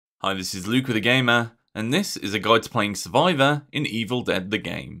Hi, this is Luke with a Gamer, and this is a guide to playing Survivor in Evil Dead the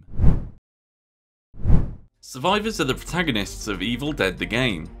game. Survivors are the protagonists of Evil Dead the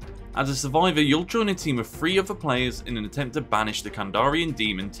game. As a survivor, you'll join a team of 3 other players in an attempt to banish the Kandarian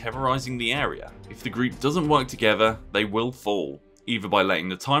Demon terrorizing the area. If the group doesn't work together, they will fall, either by letting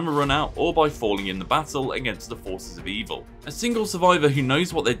the timer run out or by falling in the battle against the forces of evil. A single survivor who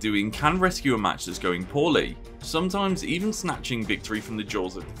knows what they're doing can rescue a match that's going poorly, sometimes even snatching victory from the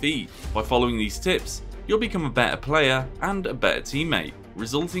jaws of defeat. By following these tips, you'll become a better player and a better teammate,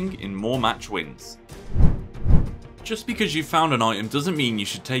 resulting in more match wins. Just because you found an item doesn't mean you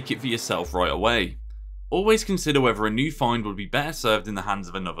should take it for yourself right away. Always consider whether a new find would be better served in the hands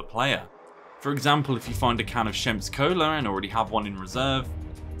of another player. For example, if you find a can of Shemp's Cola and already have one in reserve,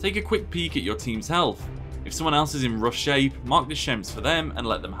 take a quick peek at your team's health. If someone else is in rough shape, mark the Shemp's for them and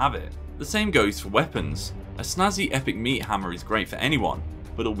let them have it. The same goes for weapons. A snazzy epic meat hammer is great for anyone,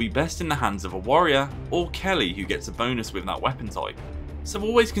 but it'll be best in the hands of a warrior or Kelly who gets a bonus with that weapon type. So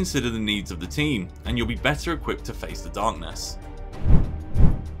always consider the needs of the team, and you'll be better equipped to face the darkness.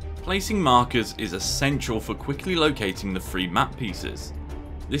 Placing markers is essential for quickly locating the 3 map pieces.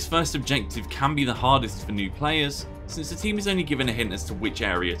 This first objective can be the hardest for new players, since the team is only given a hint as to which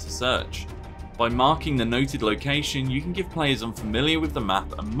area to search. By marking the noted location, you can give players unfamiliar with the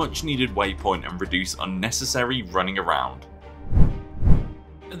map a much needed waypoint and reduce unnecessary running around.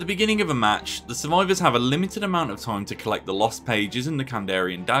 At the beginning of a match, the survivors have a limited amount of time to collect the lost pages and the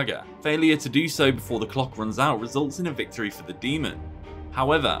Kandarian dagger. Failure to do so before the clock runs out results in a victory for the demon.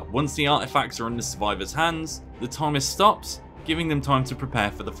 However, once the artifacts are in the survivors' hands, the timer stops, giving them time to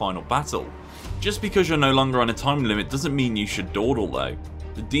prepare for the final battle. Just because you're no longer on a time limit doesn't mean you should dawdle though.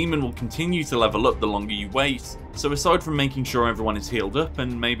 The demon will continue to level up the longer you wait, so aside from making sure everyone is healed up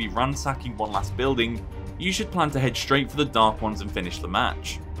and maybe ransacking one last building, you should plan to head straight for the dark ones and finish the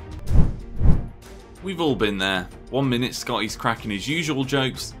match. We've all been there. One minute Scotty's cracking his usual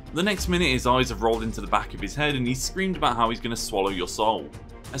jokes, the next minute his eyes have rolled into the back of his head and he's screamed about how he's going to swallow your soul.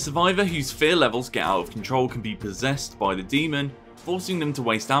 A survivor whose fear levels get out of control can be possessed by the demon, forcing them to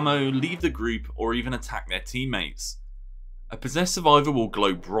waste ammo, leave the group, or even attack their teammates. A possessed survivor will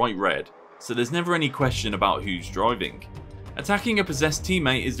glow bright red, so there's never any question about who's driving. Attacking a possessed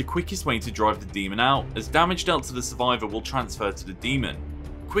teammate is the quickest way to drive the demon out, as damage dealt to the survivor will transfer to the demon.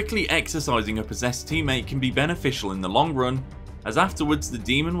 Quickly exercising a possessed teammate can be beneficial in the long run, as afterwards the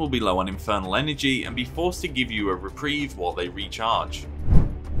demon will be low on infernal energy and be forced to give you a reprieve while they recharge.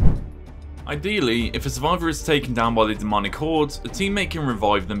 Ideally, if a survivor is taken down by the demonic hordes, a teammate can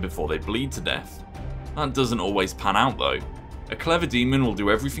revive them before they bleed to death. That doesn't always pan out though. A clever demon will do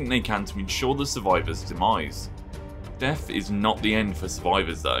everything they can to ensure the survivor's demise. Death is not the end for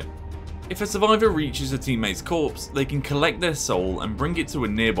survivors though. If a survivor reaches a teammate's corpse, they can collect their soul and bring it to a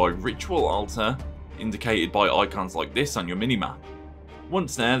nearby ritual altar, indicated by icons like this on your minimap.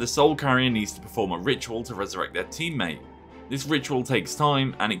 Once there, the soul carrier needs to perform a ritual to resurrect their teammate. This ritual takes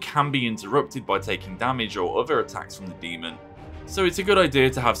time and it can be interrupted by taking damage or other attacks from the demon, so it's a good idea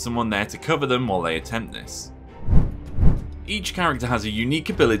to have someone there to cover them while they attempt this. Each character has a unique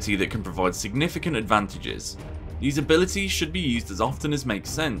ability that can provide significant advantages. These abilities should be used as often as makes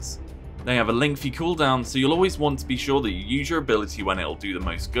sense. They have a lengthy cooldown, so you'll always want to be sure that you use your ability when it'll do the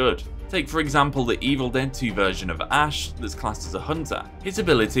most good. Take for example the Evil Dead 2 version of Ash that's classed as a hunter. His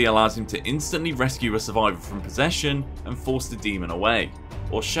ability allows him to instantly rescue a survivor from possession and force the demon away.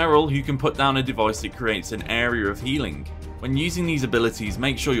 Or Cheryl, who can put down a device that creates an area of healing. When using these abilities,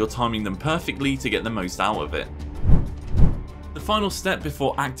 make sure you're timing them perfectly to get the most out of it. The final step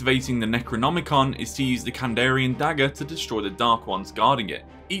before activating the necronomicon is to use the Kandarian dagger to destroy the dark ones guarding it.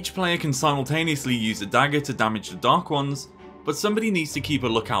 Each player can simultaneously use the dagger to damage the dark ones, but somebody needs to keep a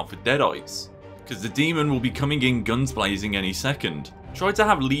lookout for deadites, because the demon will be coming in guns blazing any second. Try to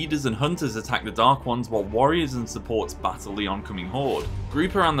have leaders and hunters attack the dark ones while warriors and supports battle the oncoming horde.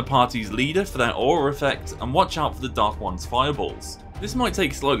 Group around the party's leader for their aura effect and watch out for the dark one's fireballs. This might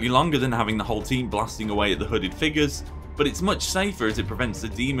take slightly longer than having the whole team blasting away at the hooded figures, but it's much safer as it prevents the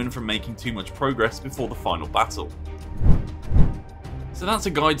demon from making too much progress before the final battle. So that's a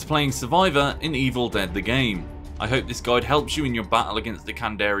guide to playing Survivor in Evil Dead the game. I hope this guide helps you in your battle against the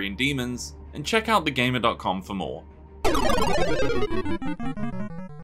Kandarian demons, and check out thegamer.com for more.